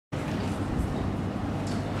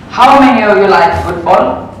How many of you like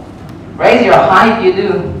football? Raise your hand if you do.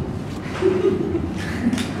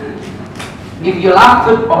 If you love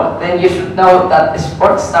football, then you should know that the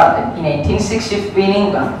sport started in 1863 in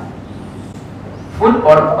England.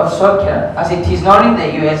 Football, or soccer, as it is known in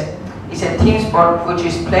the US, is a team sport which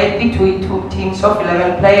is played between two teams of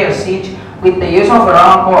 11 players each with the use of a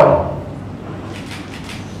round ball.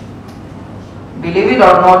 Believe it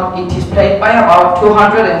or not, it is played by about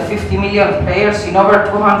 250 million players in over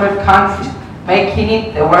 200 countries, making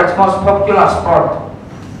it the world's most popular sport.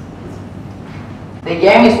 The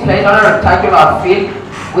game is played on a rectangular field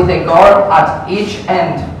with a goal at each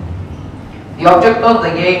end. The object of the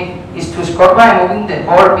game is to score by moving the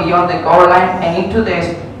ball beyond the goal line and into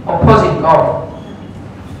the opposite goal.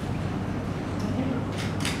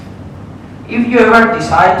 If you ever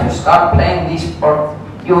decide to start playing this sport,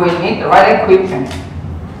 you will need the right equipment.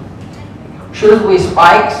 Shoes with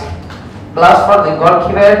spikes, gloves for the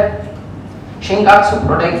goalkeeper, shin guards to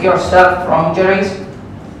protect yourself from injuries,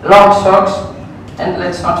 long socks, and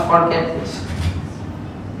let's not forget this: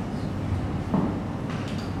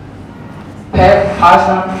 pep,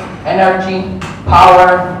 passion, energy,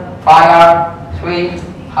 power, fire, thrill,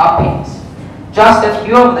 happiness. Just a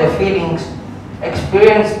few of the feelings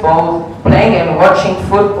experienced both playing and watching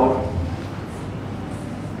football.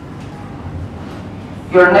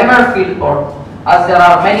 You'll never feel bored, as there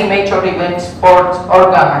are many major event sports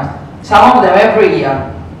organized, some of them every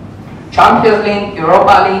year. Champions League,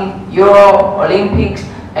 Europa League, Euro, Olympics,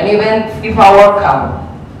 and even FIFA World Cup.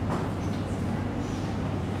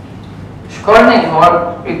 Scoring a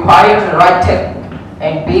goal requires the right technique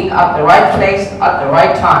and being at the right place at the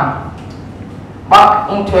right time.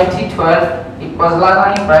 Back in 2012, it was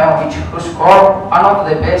Zlatan Ibrahimovic who scored one of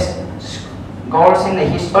the best goals in the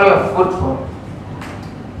history of football.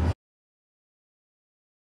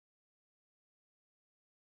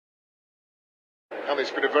 And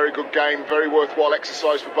it's been a very good game, very worthwhile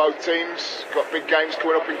exercise for both teams. Got big games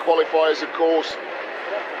coming up in qualifiers, of course,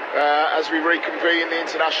 as we reconvene the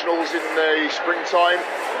internationals in the springtime.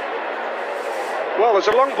 Well, there's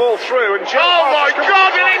a long ball through, and oh my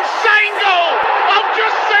God, an insane goal! I've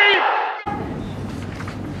just seen.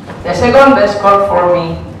 The second best goal for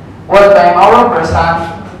me was by Mauro Bersan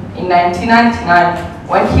in 1999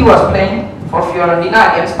 when he was playing for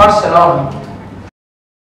Fiorentina against Barcelona.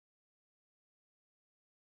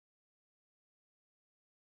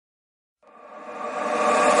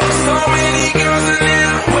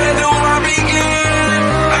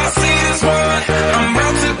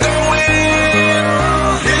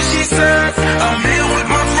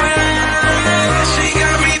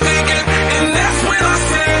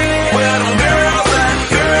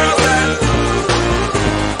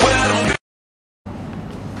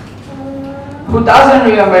 Who doesn't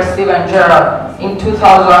remember Steven Gerrard in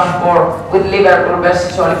 2004 with Liverpool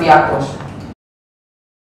versus Olympiacos?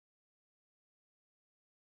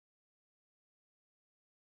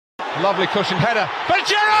 Lovely cushioned header, but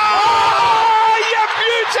Gerrard! Oh, you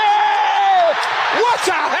beauty! What a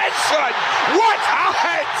head, son! What a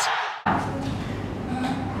head!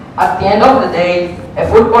 At the end of the day, a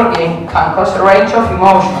football game can cause a range of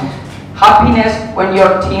emotions. Happiness when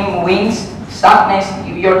your team wins, sadness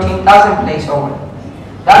if your team doesn't play so well.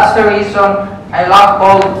 That's the reason I love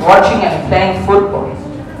both watching and playing football.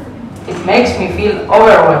 It makes me feel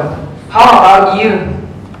overwhelmed. How about you?